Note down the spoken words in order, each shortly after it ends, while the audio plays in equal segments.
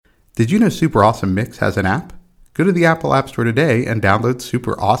Did you know Super Awesome Mix has an app? Go to the Apple App Store today and download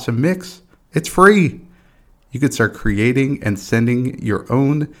Super Awesome Mix. It's free. You could start creating and sending your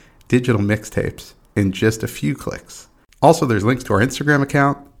own digital mixtapes in just a few clicks. Also, there's links to our Instagram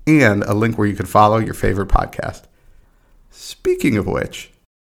account and a link where you can follow your favorite podcast. Speaking of which,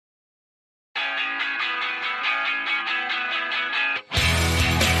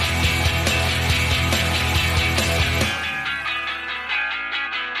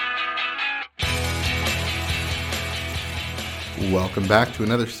 welcome back to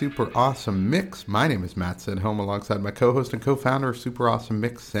another Super Awesome Mix. My name is Matt Sidholm, alongside my co-host and co-founder of Super Awesome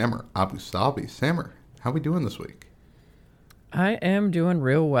Mix, Samer Abusalbi. Samer, how are we doing this week? I am doing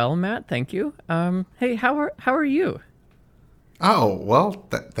real well, Matt. Thank you. Hey, how are you? Oh, well,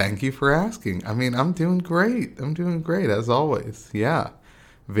 thank you for asking. I mean, I'm doing great. As always. Yeah.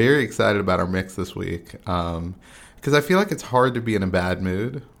 Very excited about our mix this week. Because I feel like it's hard to be in a bad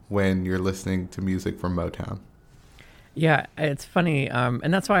mood when you're listening to music from Motown. Yeah, it's funny,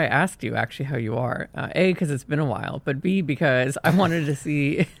 and that's why I asked you actually how you are. A, because it's been a while, but B, because I wanted to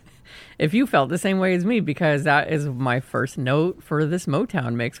see if you felt the same way as me, because that is my first note for this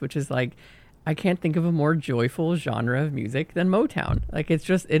Motown mix, which is like, I can't think of a more joyful genre of music than Motown. Like, it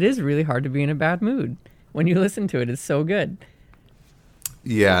is really hard to be in a bad mood when you listen to it. It's so good.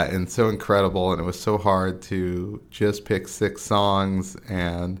 Yeah, and so incredible, and it was so hard to just pick 6 songs,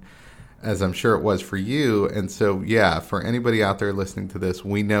 and as I'm sure it was for you. And so, yeah, for anybody out there listening to this,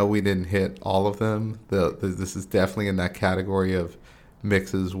 we know we didn't hit all of them. This is definitely in that category of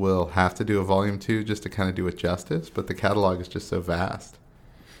mixes we'll have to do a volume 2 just to kind of do it justice. But the catalog is just so vast.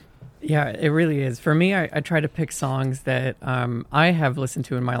 Yeah, it really is. For me, I try to pick songs that I have listened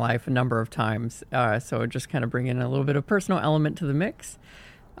to in my life a number of times. So just kind of bring in a little bit of personal element to the mix.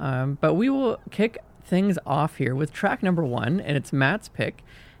 But we will kick things off here with track number 1, and it's Matt's pick.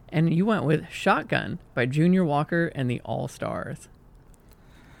 And you went with Shotgun by Junior Walker and the All-Stars.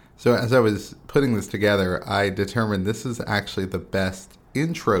 So as I was putting this together, I determined this is actually the best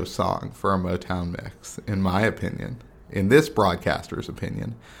intro song for a Motown mix, in my opinion, in this broadcaster's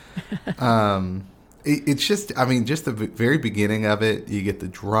opinion. It's just, I mean, just the very beginning of it, you get the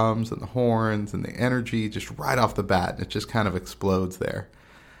drums and the horns and the energy just right off the bat, and it just kind of explodes there.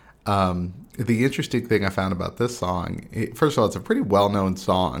 The interesting thing I found about this song, first of all, it's a pretty well-known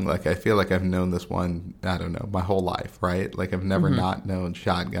song. Like, I feel like I've known this one, I don't know, my whole life, right? Like, I've never not known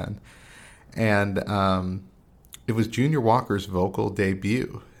Shotgun. And it was Junior Walker's vocal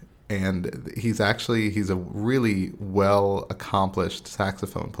debut. And he's a really well-accomplished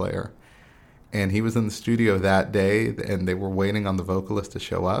saxophone player. And he was in the studio that day, and they were waiting on the vocalist to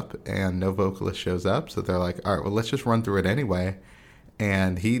show up, and no vocalist shows up. So they're like, all right, well, let's just run through it anyway.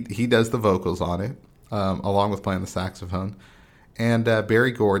 And he does the vocals on it, along with playing the saxophone. And Berry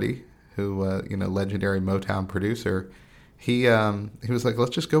Gordy, who legendary Motown producer, he was like,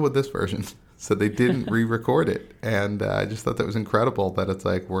 let's just go with this version. So they didn't re-record it, and I just thought that was incredible. That it's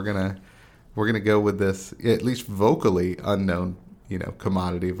like we're gonna go with this at least vocally unknown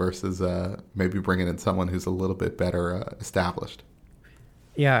commodity versus maybe bringing in someone who's a little bit better established.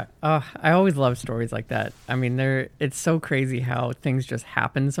 Yeah, I always love stories like that. I mean, it's so crazy how things just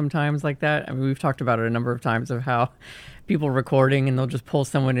happen sometimes like that. I mean, we've talked about it a number of times of how people recording and they'll just pull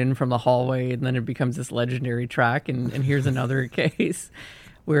someone in from the hallway and then it becomes this legendary track. And here's another case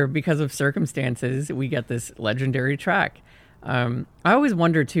where because of circumstances, we get this legendary track. I always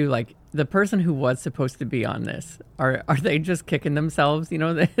wonder too, like, the person who was supposed to be on this, are they just kicking themselves?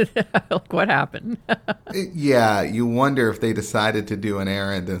 Like, what happened? Yeah, you wonder if they decided to do an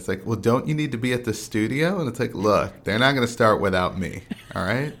errand and it's like, well, don't you need to be at the studio? And it's like, look, they're not going to start without me, all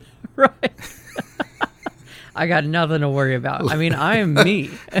right? Right. I got nothing to worry about. I mean, I am me.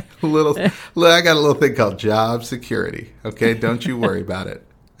 I got a little thing called job security, okay? Don't you worry about it.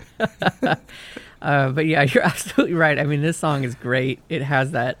 But yeah, you're absolutely right. I mean, this song is great. It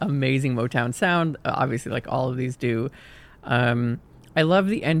has that amazing Motown sound, obviously, like all of these do. I love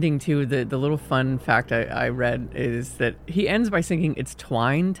the ending, too. The little fun fact I read is that he ends by singing, "It's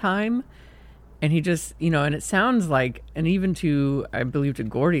twine time." And he just, and it sounds like, and even to, I believe to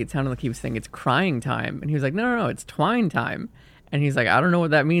Gordy, it sounded like he was saying, "It's crying time." And he was like, no, it's twine time. And he's like, I don't know what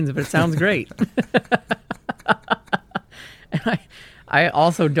that means, but it sounds great. And I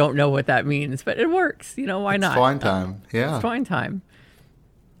also don't know what that means, but it works. Why not? It's twine time. Yeah. It's twine time.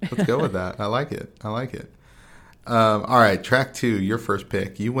 Let's go with that. I like it. All right, track 2, your first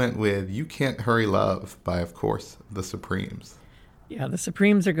pick. You went with "You Can't Hurry Love" by, of course, the Supremes. Yeah, the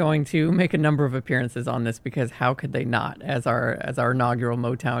Supremes are going to make a number of appearances on this because how could they not, as our inaugural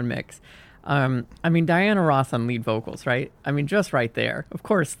Motown mix. I mean, Diana Ross on lead vocals, right? I mean, just right there. Of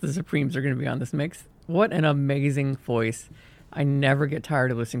course, the Supremes are going to be on this mix. What an amazing voice. I never get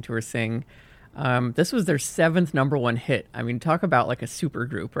tired of listening to her sing. This was their 7th number one hit. I mean, talk about like a super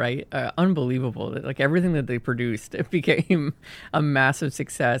group, right? Unbelievable. Like everything that they produced, it became a massive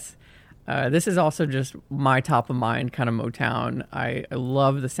success. This is also just my top of mind kind of Motown. I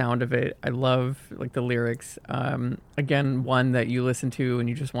love the sound of it. I love like the lyrics. Again, one that you listen to and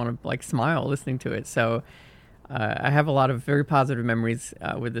you just want to like smile listening to it. So I have a lot of very positive memories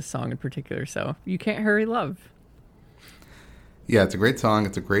with this song in particular. So You Can't Hurry Love. Yeah, it's a great song.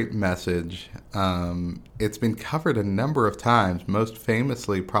 It's a great message. It's been covered a number of times, most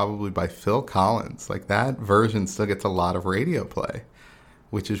famously probably by Phil Collins. Like that version still gets a lot of radio play,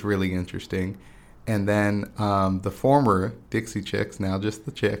 which is really interesting. And then the former Dixie Chicks, now just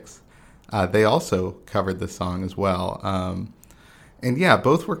the Chicks, they also covered this song as well. And yeah,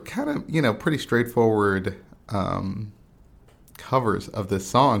 both were kind of, pretty straightforward covers of this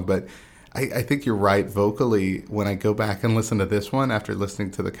song. But I think you're right. Vocally, when I go back and listen to this one after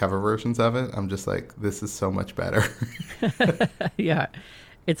listening to the cover versions of it, I'm just like, this is so much better. Yeah,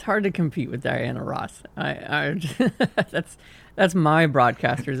 it's hard to compete with Diana Ross. That's my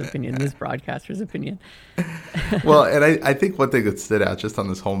broadcaster's opinion, this broadcaster's opinion. Well, and I think one thing that stood out just on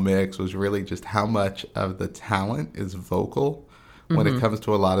this whole mix was really just how much of the talent is vocal when it comes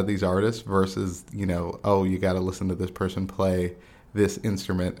to a lot of these artists versus, you got to listen to this person play this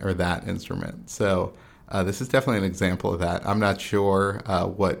instrument or that instrument. So this is definitely an example of that. I'm not sure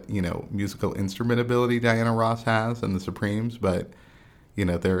what, musical instrument ability Diana Ross has and the Supremes, but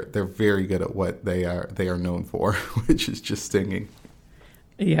they're very good at what they are known for, which is just singing.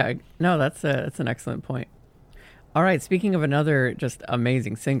 Yeah, no, that's an excellent point. All right, speaking of another just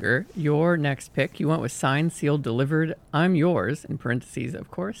amazing singer, your next pick, you went with Signed, Sealed, Delivered, I'm Yours, in parentheses,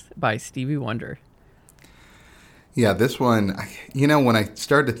 of course, by Stevie Wonder. Yeah, this one, when I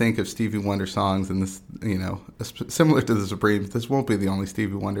started to think of Stevie Wonder songs, and this, similar to the Supremes, this won't be the only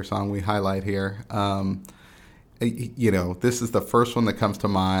Stevie Wonder song we highlight here. This is the first one that comes to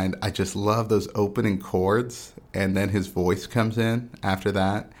mind. I just love those opening chords, and then his voice comes in after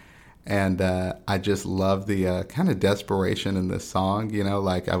that. And I just love the kind of desperation in this song.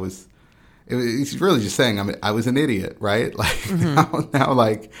 He's really just saying, I was an idiot, right? Like now,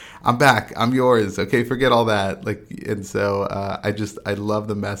 like I'm back, I'm yours. Okay, forget all that. And so I love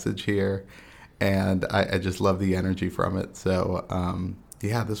the message here, and I just love the energy from it. So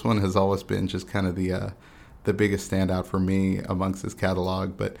this one has always been just kind of the biggest standout for me amongst his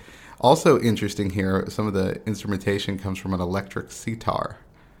catalog. But also interesting here, some of the instrumentation comes from an electric sitar,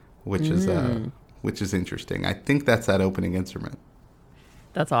 which is interesting. I think that's that opening instrument.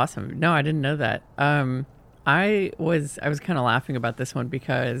 That's awesome. No, I didn't know that. I was kind of laughing about this one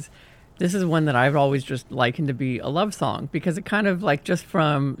because this is one that I've always just likened to be a love song, because it kind of like, just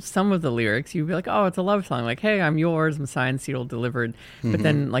from some of the lyrics, you'd be like, oh, it's a love song. Like, hey, I'm yours, I'm signed, sealed, delivered. But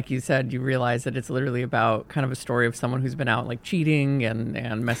then, like you said, you realize that it's literally about kind of a story of someone who's been out like cheating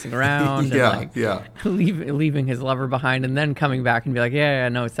and messing around leaving his lover behind, and then coming back and be like, yeah,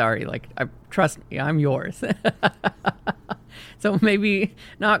 no, sorry. Like, trust me, I'm yours. So maybe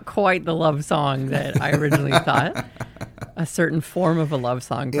not quite the love song that I originally thought. A certain form of a love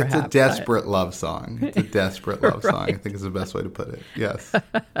song, perhaps. It's a desperate love song. It's a desperate love song, I think is the best way to put it. Yes.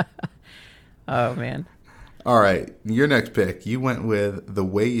 Oh, man. All right. Your next pick, you went with The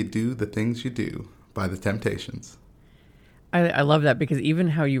Way You Do the Things You Do by The Temptations. I love that, because even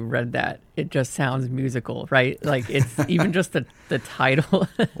how you read that, it just sounds musical, right? Like, it's even just the title.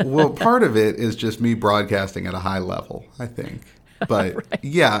 Well, part of it is just me broadcasting at a high level, I think. But right.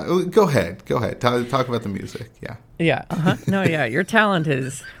 Yeah, go ahead. Talk about the music. Yeah. Yeah. Uh-huh. No, yeah. Your talent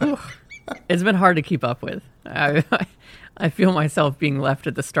is, it's been hard to keep up with. I feel myself being left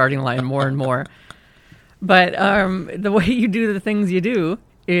at the starting line more and more. But The Way You Do the Things You Do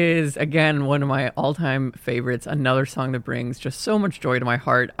is, again, one of my all-time favorites. Another song that brings just so much joy to my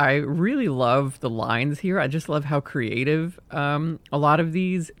heart. I really love the lines here. I just love how creative a lot of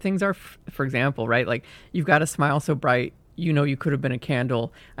these things are. For example, right? Like, you've got a smile so bright, you know you could have been a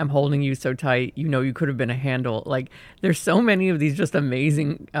candle. I'm holding you so tight, you know you could have been a handle. Like, there's so many of these just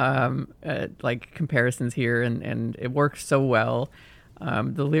amazing like comparisons here, and it works so well.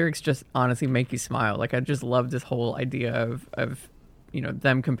 The lyrics just honestly make you smile. Like, I just love this whole idea of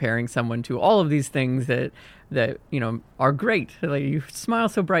them comparing someone to all of these things that are great. Like, you smile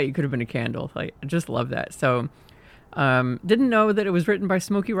so bright, you could have been a candle. Like, I just love that. So didn't know that it was written by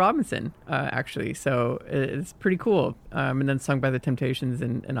Smokey Robinson, actually. So it's pretty cool. And then sung by The Temptations,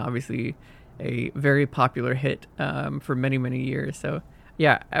 and obviously a very popular hit for many, many years. So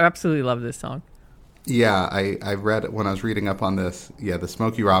Yeah, I absolutely love this song. Yeah, I read when I was reading up on this. Yeah, the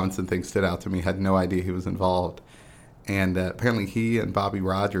Smokey Robinson thing stood out to me. Had no idea he was involved, and apparently he and Bobby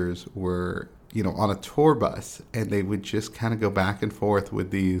Rogers were, on a tour bus, and they would just kind of go back and forth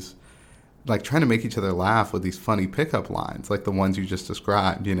with these, like trying to make each other laugh with these funny pickup lines, like the ones you just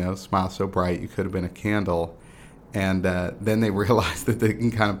described. Smile so bright you could have been a candle, and then they realized that they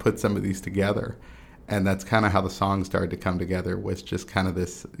can kind of put some of these together. And that's kind of how the song started to come together, was just kind of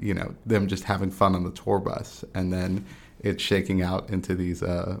this, them just having fun on the tour bus, and then it's shaking out into these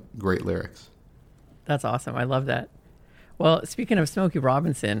great lyrics. That's awesome. I love that. Well, speaking of Smokey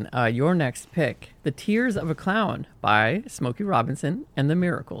Robinson, your next pick, The Tears of a Clown by Smokey Robinson and the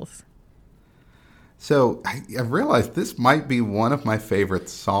Miracles. So I realized this might be one of my favorite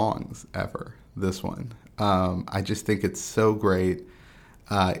songs ever, this one. I just think it's so great.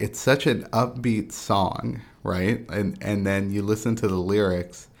 It's such an upbeat song, right? And then you listen to the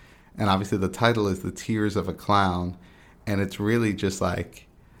lyrics, and obviously the title is The Tears of a Clown, and it's really just like,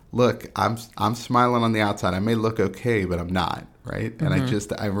 look, I'm smiling on the outside. I may look okay, but I'm not, right? Mm-hmm.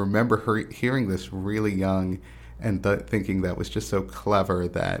 And I remember hearing this really young, and thinking that was just so clever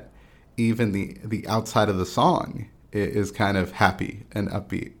that even the outside of the song is kind of happy and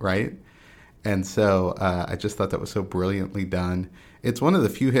upbeat, right? And so I just thought that was so brilliantly done. It's one of the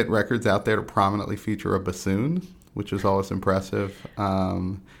few hit records out there to prominently feature a bassoon, which is always impressive.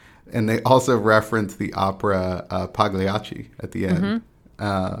 And they also reference the opera Pagliacci at the end,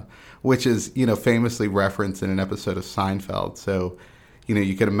 which is, famously referenced in an episode of Seinfeld. So,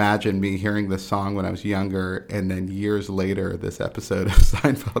 you can imagine me hearing this song when I was younger, and then years later, this episode of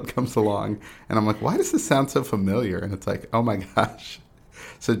Seinfeld comes along, and I'm like, why does this sound so familiar? And it's like, oh my gosh.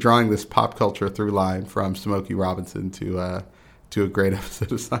 So drawing this pop culture through line from Smokey Robinson to a great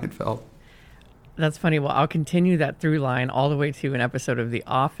episode of Seinfeld. That's funny. Well, I'll continue that through line all the way to an episode of The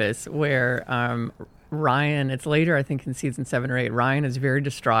Office where Ryan, it's later, I think in season 7 or 8, Ryan is very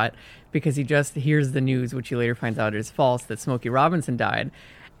distraught because he just hears the news, which he later finds out is false, that Smokey Robinson died.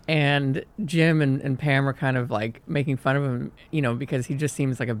 And Jim and Pam are kind of like making fun of him, because he just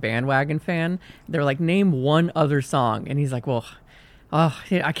seems like a bandwagon fan. They're like, name one other song. And he's like, well,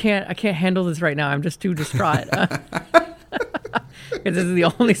 I can't handle this right now. I'm just too distraught. Because this is the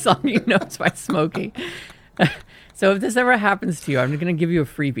only song he knows by Smokey. So if this ever happens to you, I'm going to give you a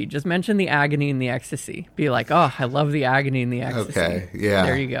freebie. Just mention the agony and the ecstasy. Be like, oh, I love the agony and the ecstasy. Okay, yeah.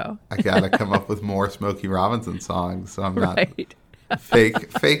 There you go. I got to come up with more Smokey Robinson songs so I'm not right.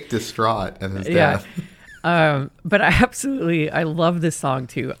 fake distraught at his death. But I love this song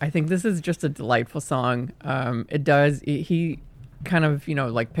too. I think this is just a delightful song. He kind of,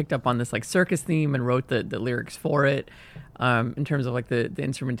 picked up on this like circus theme and wrote the lyrics for it. In terms of like the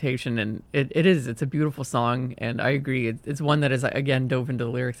instrumentation, and it's a beautiful song, and I agree it's one that is, again, dove into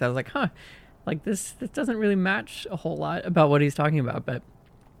the lyrics. I was like, like this doesn't really match a whole lot about what he's talking about, but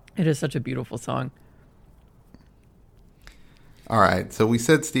it is such a beautiful song. All right, so we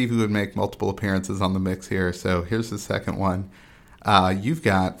said Stevie would make multiple appearances on the mix here, so here's the second one. You've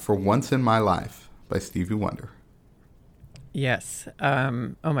got For Once in My Life by Stevie Wonder. Yes.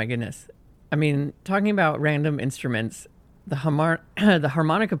 Oh my goodness. I mean, talking about random instruments, the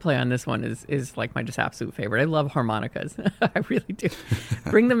harmonica play on this one is like my just absolute favorite. I love harmonicas. I really do.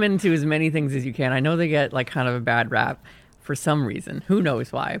 Bring them into as many things as you can. I know they get like kind of a bad rap for some reason. Who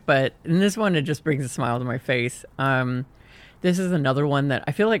knows why? But in this one, it just brings a smile to my face. This is another one that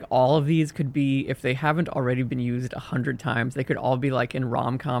I feel like all of these could be, if they haven't already been used 100 times, they could all be like in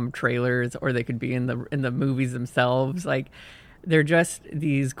rom-com trailers, or they could be in the movies themselves. Like, they're just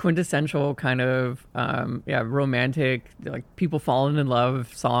these quintessential kind of romantic, like people falling in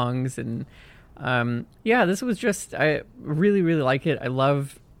love songs. And this was just, I really, really like it. I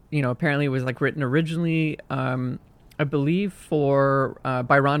love, apparently it was like written originally, I believe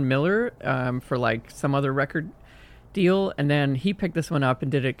by Ron Miller for like some other record deal. And then he picked this one up and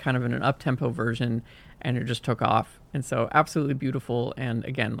did it kind of in an up-tempo version, and it just took off. And so absolutely beautiful. And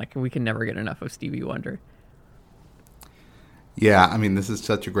again, like we can never get enough of Stevie Wonder. Yeah, I mean, this is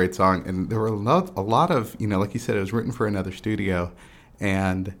such a great song, and there were a lot of, like you said, it was written for another studio,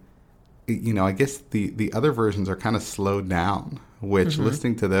 and, I guess the other versions are kind of slowed down, which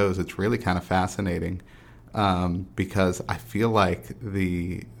listening to those, it's really kind of fascinating, because I feel like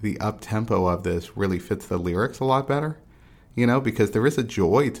the up-tempo of this really fits the lyrics a lot better, because there is a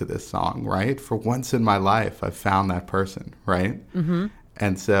joy to this song, right? For once in my life, I've found that person, right? Mm-hmm.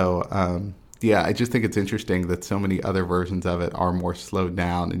 And so, I just think it's interesting that so many other versions of it are more slowed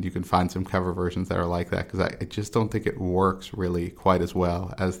down, and you can find some cover versions that are like that, because I just don't think it works really quite as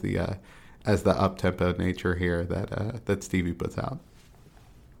well as the up-tempo nature here that Stevie puts out.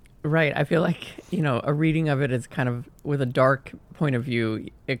 Right. I feel like, a reading of it is kind of with a dark point of view.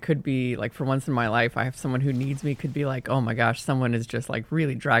 It could be like, for once in my life, I have someone who needs me, could be like, oh my gosh, someone is just like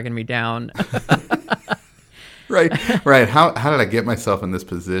really dragging me down. Right, right. How did I get myself in this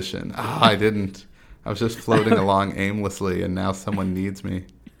position? Oh, I didn't. I was just floating along aimlessly, and now someone needs me.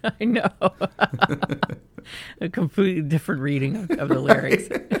 I know. A completely different reading of the lyrics.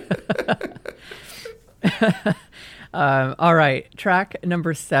 All right, track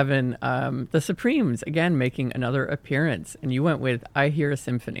number 7, the Supremes, again, making another appearance. And you went with I Hear a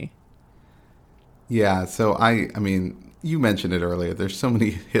Symphony. Yeah, so I mean, you mentioned it earlier. There's so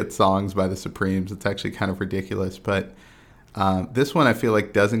many hit songs by the Supremes. It's actually kind of ridiculous. But this one I feel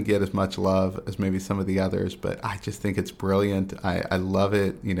like doesn't get as much love as maybe some of the others. But I just think it's brilliant. I love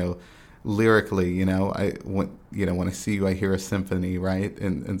it, lyrically. When I see you, I hear a symphony, right?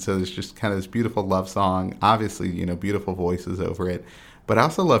 And so there's just kind of this beautiful love song. Obviously, beautiful voices over it. But I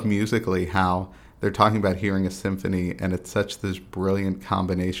also love musically how they're talking about hearing a symphony. And it's such this brilliant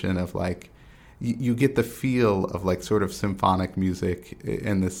combination of like, you get the feel of like sort of symphonic music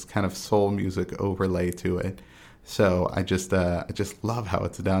and this kind of soul music overlay to it. So I just love how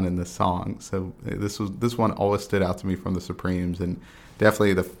it's done in this song. So this one always stood out to me from the Supremes, and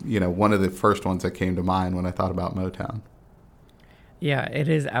definitely one of the first ones that came to mind when I thought about Motown. Yeah, it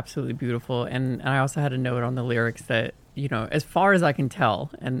is absolutely beautiful. And I also had a note on the lyrics that, as far as I can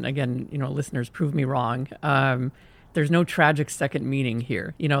tell, and again, listeners prove me wrong, there's no tragic second meaning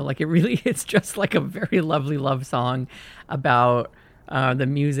here. Like it's just like a very lovely love song about the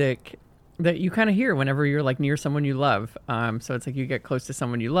music that you kind of hear whenever you're like near someone you love. So it's like you get close to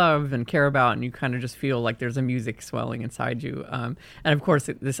someone you love and care about, and you kind of just feel like there's a music swelling inside you. And of course,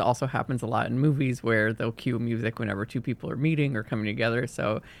 this also happens a lot in movies where they'll cue music whenever two people are meeting or coming together.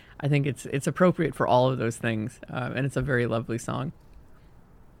 So I think it's appropriate for all of those things, and it's a very lovely song.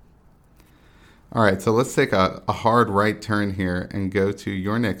 All right, so let's take a hard right turn here and go to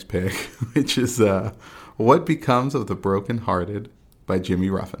your next pick, which is What Becomes of the Broken Hearted by Jimmy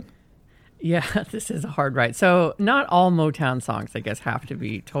Ruffin. Yeah, this is a hard right. So not all Motown songs, I guess, have to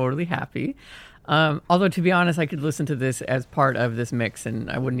be totally happy. Although, to be honest, I could listen to this as part of this mix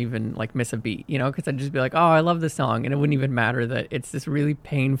and I wouldn't even like miss a beat, because I'd just be like, oh, I love this song. And it wouldn't even matter that it's this really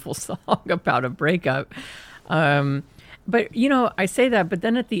painful song about a breakup. But, I say that, but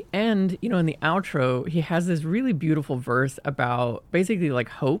then at the end, in the outro, he has this really beautiful verse about basically like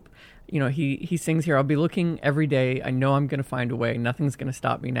hope. He sings here, I'll be looking every day. I know I'm going to find a way. Nothing's going to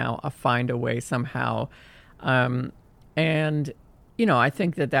stop me now. I'll find a way somehow. And I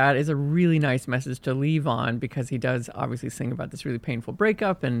think that is a really nice message to leave on, because he does obviously sing about this really painful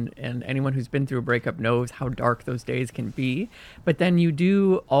breakup, and anyone who's been through a breakup knows how dark those days can be. But then you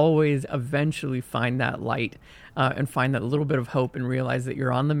do always eventually find that light, and find that little bit of hope, and realize that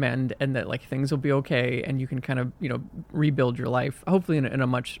you're on the mend and that like things will be okay, and you can kind of, rebuild your life, hopefully in a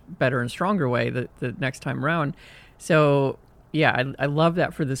much better and stronger way the next time around. So yeah, I love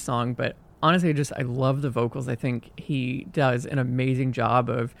that for this song, but honestly, I love the vocals. I think he does an amazing job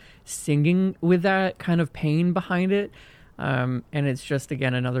of singing with that kind of pain behind it. And it's just,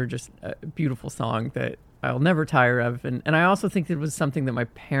 again, another just beautiful song that I'll never tire of. And I also think it was something that my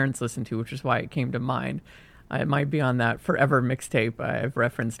parents listened to, which is why it came to mind. It might be on that Forever mixtape I've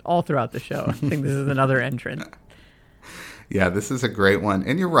referenced all throughout the show. I think this is another entrant. Yeah, this is a great one.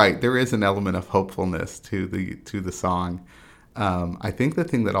 And you're right, there is an element of hopefulness to the song. I think the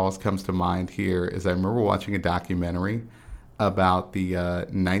thing that always comes to mind here is I remember watching a documentary about the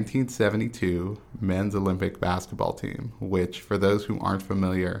 1972 men's Olympic basketball team, which, for those who aren't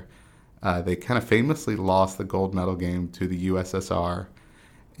familiar, they kind of famously lost the gold medal game to the USSR,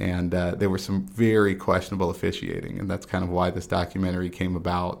 and there was some very questionable officiating, and that's kind of why this documentary came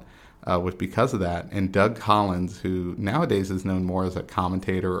about, was because of that. And Doug Collins, who nowadays is known more as a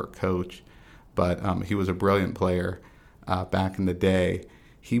commentator or coach, but he was a brilliant player back in the day.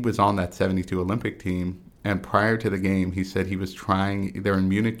 He was on that 72 Olympic team, and prior to the game, he said he was they're in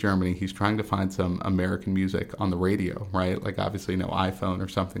Munich, Germany, he's trying to find some American music on the radio, right? Like obviously no iPhone or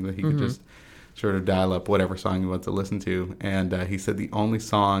something that he could just sort of dial up whatever song he wants to listen to. And he said the only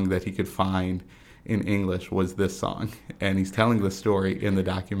song that he could find in English was this song. And he's telling the story in the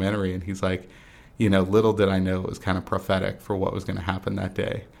documentary, and he's like, little did I know it was kind of prophetic for what was going to happen that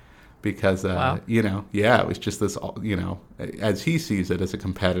day. Because, wow. It was just this, as he sees it as a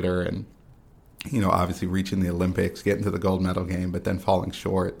competitor, and, obviously reaching the Olympics, getting to the gold medal game, but then falling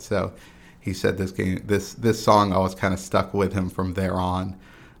short. So he said this song always kind of stuck with him from there on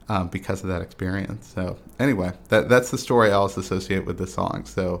because of that experience. So anyway, that's the story I always associate with the song.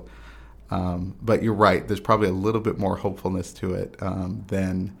 So, but you're right, there's probably a little bit more hopefulness to it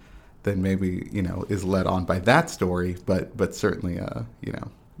than then maybe, is led on by that story, but certainly a,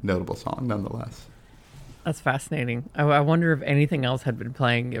 notable song nonetheless. That's fascinating. I wonder if anything else had been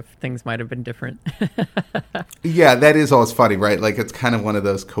playing, if things might have been different. Yeah, that is always funny, right? Like, it's kind of one of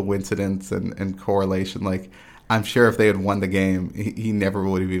those coincidence and correlation. Like, I'm sure if they had won the game, he never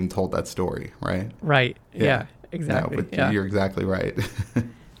would have even told that story, right? Right. Yeah, exactly. No, but you're exactly right.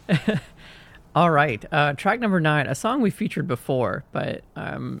 All right. Track number 9, a song we featured before, but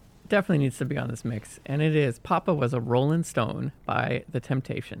definitely needs to be on this mix. And it is Papa Was a Rolling Stone by The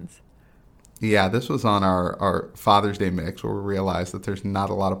Temptations. Yeah, this was on our Father's Day mix, where we realized that there's not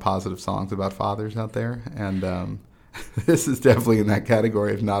a lot of positive songs about fathers out there. And this is definitely in that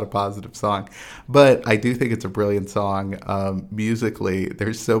category of not a positive song. But I do think it's a brilliant song. Musically,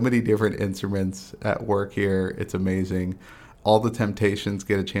 there's so many different instruments at work here. It's amazing. All the Temptations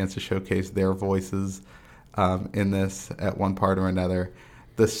get a chance to showcase their voices in this at one part or another.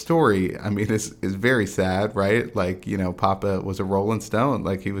 The story, I mean, is very sad, right? Like, Papa was a Rolling Stone.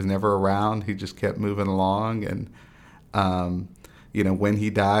 Like, he was never around. He just kept moving along. And, when he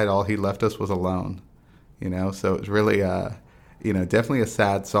died, all he left us was alone. So it's really, definitely a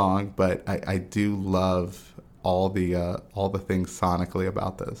sad song. But I do love all the things sonically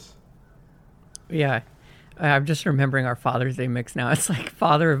about this. Yeah. I'm just remembering our Father's Day mix now. It's like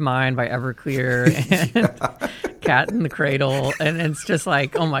Father of Mine by Everclear and Cat in the Cradle. And it's just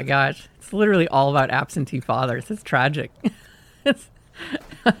like, oh my gosh, it's literally all about absentee fathers. It's tragic.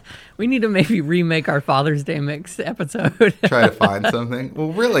 We need to maybe remake our Father's Day mix episode. Try to find something.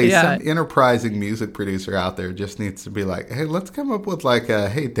 Well, really, some enterprising music producer out there just needs to be like, hey, let's come up with like a,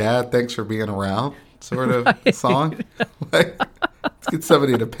 hey, Dad, thanks for being around sort of song. Like, let's get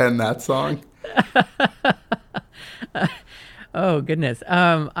somebody to pen that song. Oh goodness.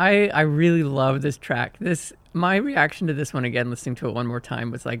 I really love this track. My reaction to this one, again, listening to it one more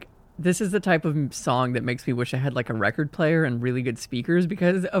time, was like, this is the type of song that makes me wish I had like a record player and really good speakers,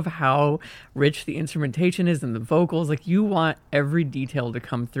 because of how rich the instrumentation is and the vocals. Like, you want every detail to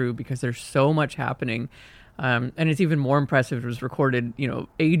come through because there's so much happening. And it's even more impressive. It was recorded,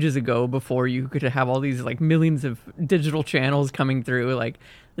 ages ago, before you could have all these like millions of digital channels coming through. Like,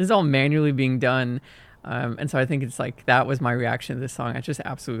 this is all manually being done. And so I think it's like, that was my reaction to this song. I just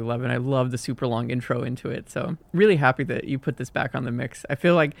absolutely love it. And I love the super long intro into it. So really happy that you put this back on the mix. I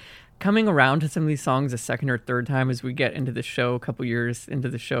feel like coming around to some of these songs a second or third time as we get into the show, a couple years into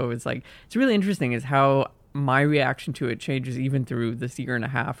the show, is like, it's really interesting is how my reaction to it changes even through this year and a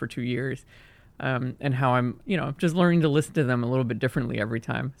half or 2 years. And how I'm, just learning to listen to them a little bit differently every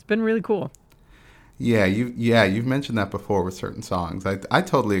time. It's been really cool. Yeah, you've mentioned that before with certain songs. I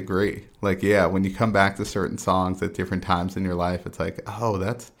totally agree. Like, yeah, when you come back to certain songs at different times in your life, it's like, oh,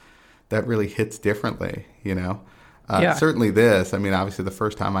 that really hits differently, Certainly this, I mean, obviously the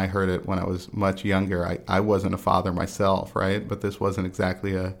first time I heard it when I was much younger, I wasn't a father myself, right? But this wasn't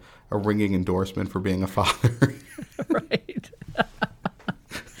exactly a ringing endorsement for being a father. Right.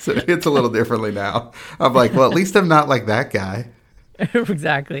 So it hits a little differently now. I'm like, well, at least I'm not like that guy.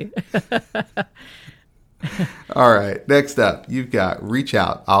 Exactly. All right. Next up, you've got Reach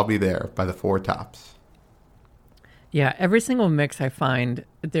Out, I'll Be There by the Four Tops. Yeah. Every single mix I find,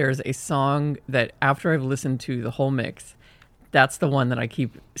 there's a song that after I've listened to the whole mix, that's the one that I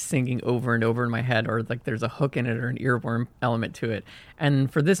keep singing over and over in my head, or like there's a hook in it or an earworm element to it.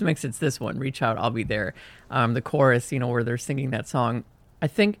 And for this mix, it's this one, Reach Out, I'll Be There. The chorus, where they're singing that song. I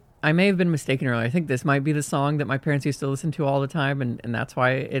think I may have been mistaken earlier. I think this might be the song that my parents used to listen to all the time, and that's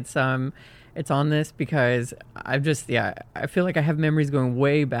why it's on this, because I feel like I have memories going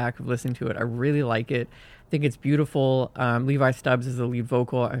way back of listening to it. I really like it. I think it's beautiful. Levi Stubbs is the lead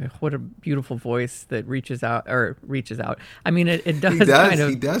vocal. What a beautiful voice that reaches out. I mean, it does.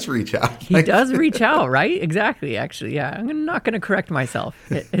 He does reach out. He does reach out, right? Exactly. Actually, yeah. I'm not going to correct myself.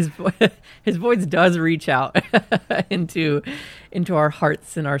 His voice does reach out into our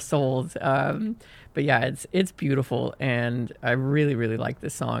hearts and our souls. But yeah, it's beautiful, and I really, really like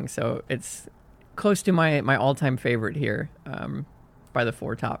this song. So it's close to my all-time favorite here, by the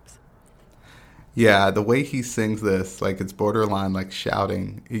Four Tops. Yeah, the way he sings this, like, it's borderline like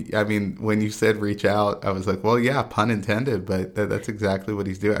shouting. I mean, when you said reach out, I was like, well, yeah, pun intended, but that's exactly what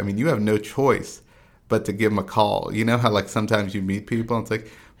he's doing. I mean, you have no choice but to give him a call. You know how, like, sometimes you meet people and it's like,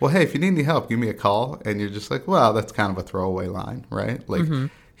 well, hey, if you need any help, give me a call. And you're just like, well, that's kind of a throwaway line, right? Like,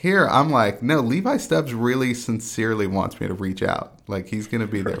 Here, I'm like, no, Levi Stubbs really sincerely wants me to reach out. Like, he's going to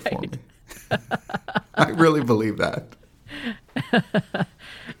be there for me. I really believe that.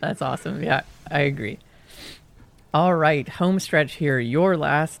 That's awesome. Yeah, I agree. All right, home stretch here. Your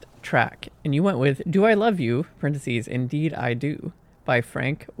last track. And you went with Do I Love You, parentheses, Indeed I Do, by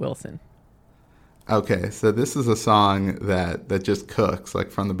Frank Wilson. Okay, so this is a song that just cooks,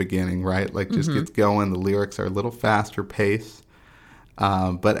 like from the beginning, right? Like just gets going. The lyrics are a little faster pace.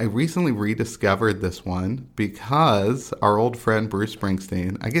 But I recently rediscovered this one because our old friend Bruce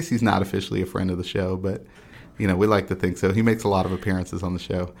Springsteen, I guess he's not officially a friend of the show, but, we like to think so. He makes a lot of appearances on the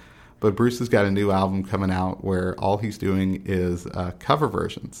show. But Bruce has got a new album coming out where all he's doing is cover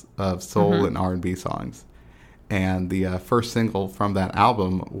versions of soul and R&B songs. And the first single from that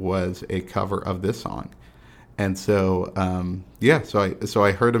album was a cover of this song. And so, so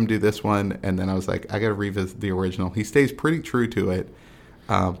I heard him do this one, and then I was like, I got to revisit the original. He stays pretty true to it,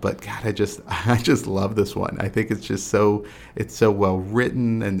 but God, I just love this one. I think it's just it's so well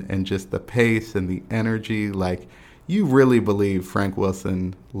written, and just the pace and the energy. Like, you really believe Frank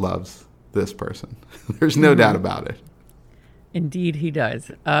Wilson loves this person. There's no doubt about it. Indeed, he does.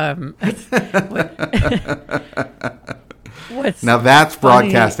 Now that's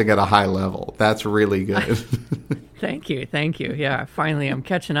broadcasting at a high level. That's really good. Thank you. Yeah, finally, I'm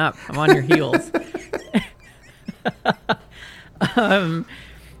catching up. I'm on your heels.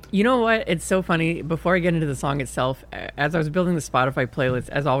 You know what? It's so funny. Before I get into the song itself, as I was building the Spotify playlist,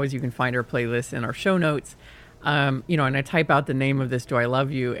 as always, you can find our playlist in our show notes. And I type out the name of this, Do I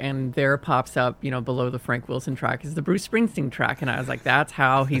Love You? And there pops up, below the Frank Wilson track is the Bruce Springsteen track. And I was like, that's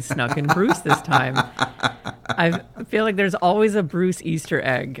how he snuck in Bruce this time. I feel like there's always a Bruce Easter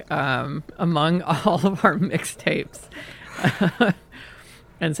egg among all of our mixtapes.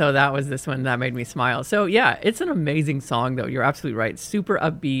 And so that was this one that made me smile. So yeah, it's an amazing song though. You're absolutely right. Super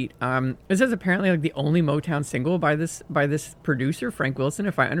upbeat. This is apparently like the only Motown single by this producer, Frank Wilson,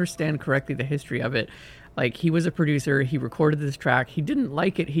 if I understand correctly the history of it. Like, he was a producer, he recorded this track, he didn't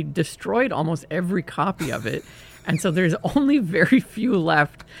like it, he destroyed almost every copy of it, and so there's only very few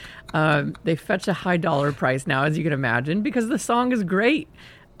left. They fetch a high dollar price now, as you can imagine, because the song is great.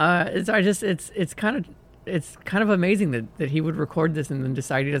 It's kind of amazing that he would record this and then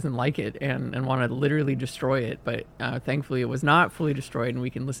decide he doesn't like it and want to literally destroy it, but thankfully it was not fully destroyed and we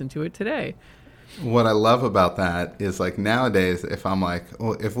can listen to it today. What I love about that is, like, nowadays, if I'm like,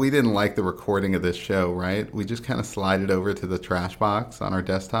 well, if we didn't like the recording of this show, right, we just kind of slide it over to the trash box on our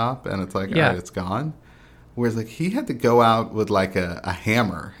desktop, and it's like, all right, it's gone. Whereas, like, he had to go out with, like, a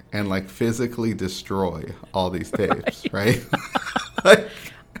hammer and, like, physically destroy all these tapes, right? Like,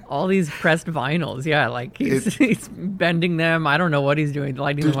 all these pressed vinyls, like he's bending them. I don't know what he's doing,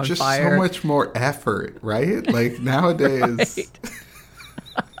 lighting them on just fire. So much more effort, right? Like, nowadays...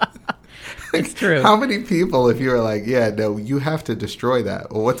 It's true. How many people, if you were like, yeah, no, you have to destroy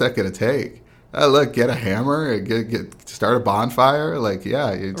that. Well, what's that going to take? Look, get a hammer and start a bonfire. Like,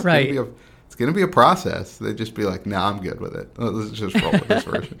 yeah, it's going to be a process. They'd just be like, nah, I'm good with it. Let's just roll with this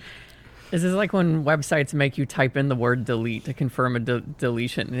version. This is like when websites make you type in the word delete to confirm a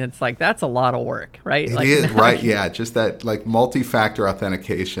deletion. And it's like, that's a lot of work, right? It is, right? Yeah, just that, like, multi-factor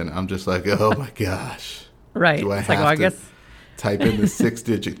authentication. I'm just like, oh my gosh. Right. Do I have to type in the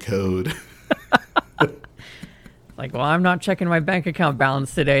 6-digit code? Like, well, I'm not checking my bank account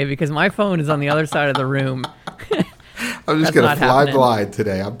balance today because my phone is on the other side of the room. I'm just going to fly blind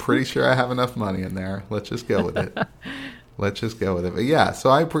today. I'm pretty sure I have enough money in there. Let's just go with it. But yeah,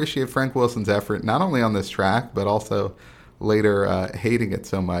 so I appreciate Frank Wilson's effort, not only on this track, but also later hating it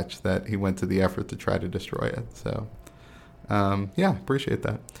so much that he went to the effort to try to destroy it. So, appreciate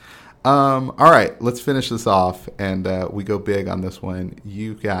that. All right, let's finish this off, and we go big on this one.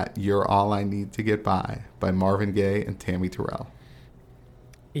 You got You're All I Need to Get By Marvin Gaye and Tammy Terrell.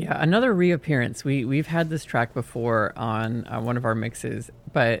 Yeah, another reappearance. We've had this track before on one of our mixes,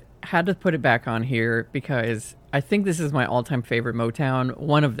 but had to put it back on here because I think this is my all-time favorite Motown,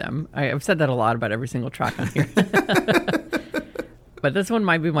 one of them. I've said that a lot about every single track on here. But this one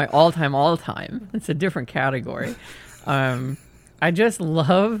might be my all-time. It's a different category. I just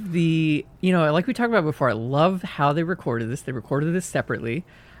love like we talked about before, I love how they recorded this. They recorded this separately.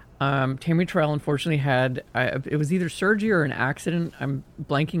 Tammy Terrell unfortunately had, it was either surgery or an accident. I'm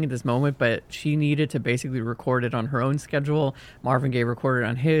blanking at this moment, but she needed to basically record it on her own schedule. Marvin Gaye recorded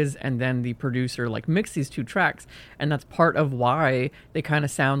on his, and then the producer mixed these two tracks. And that's part of why they kind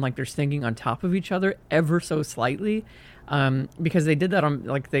of sound like they're singing on top of each other ever so slightly. Because they did that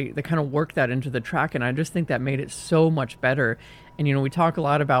on, they kind of worked that into the track, and I just think that made it so much better. And, we talk a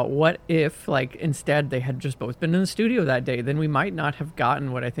lot about what if, instead they had just both been in the studio that day, then we might not have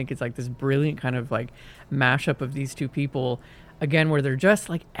gotten what I think is, this brilliant kind of, mashup of these two people, again, where they're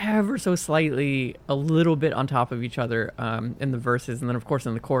just, ever so slightly a little bit on top of each other in the verses. And then, of course,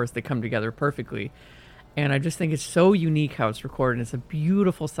 in the chorus, they come together perfectly. And I just think it's so unique how it's recorded. It's a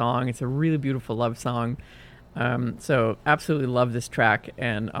beautiful song. It's a really beautiful love song. So absolutely love this track,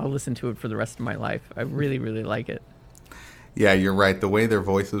 and I'll listen to it for the rest of my life. I really, really like it. Yeah, you're right. The way their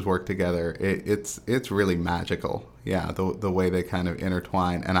voices work together, it's really magical. Yeah, the way they kind of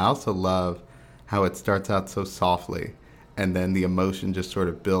intertwine. And I also love how it starts out so softly, and then the emotion just sort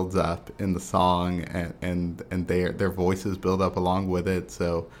of builds up in the song, and their voices build up along with it.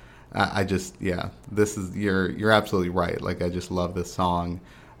 So I just, yeah, this is, you're absolutely right. Like, I just love this song.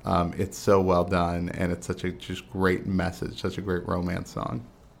 It's so well done, and it's such a just great message, such a great romance song.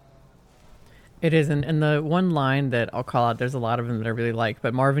 It is, and the one line that I'll call out, there's a lot of them that I really like,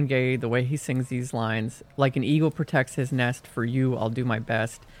 but Marvin Gaye, the way he sings these lines, like an eagle protects his nest, for you I'll do my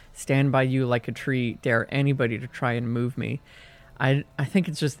best, stand by you like a tree, dare anybody to try and move me. I think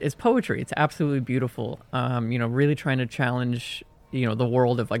it's poetry. It's absolutely beautiful. Really trying to challenge, the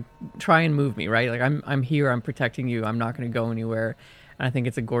world of like, try and move me, right? Like I'm here, I'm protecting you, I'm not going to go anywhere. And I think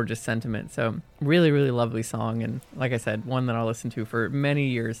it's a gorgeous sentiment. So really, really lovely song. And like I said, one that I'll listen to for many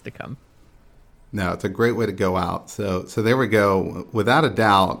years to come. No, it's a great way to go out. So there we go. Without a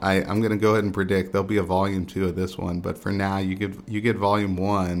doubt, I'm going to go ahead and predict there'll be a volume 2 of this one. But for now, you get volume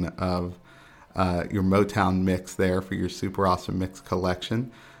 1 of your Motown mix there for your Super Awesome Mix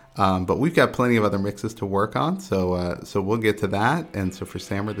collection. But we've got plenty of other mixes to work on. So we'll get to that. And so for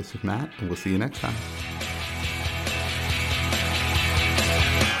Sammer, this is Matt, and we'll see you next time.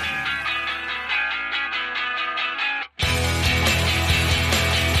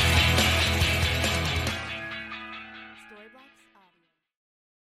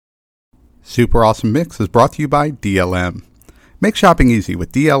 Super Awesome Mix is brought to you by DLM. Make shopping easy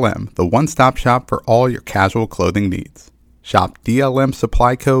with DLM, the one-stop shop for all your casual clothing needs. Shop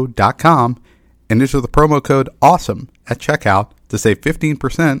DLMsupplyco.com and enter the promo code AWESOME at checkout to save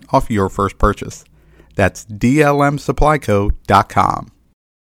 15% off your first purchase. That's DLMsupplyco.com.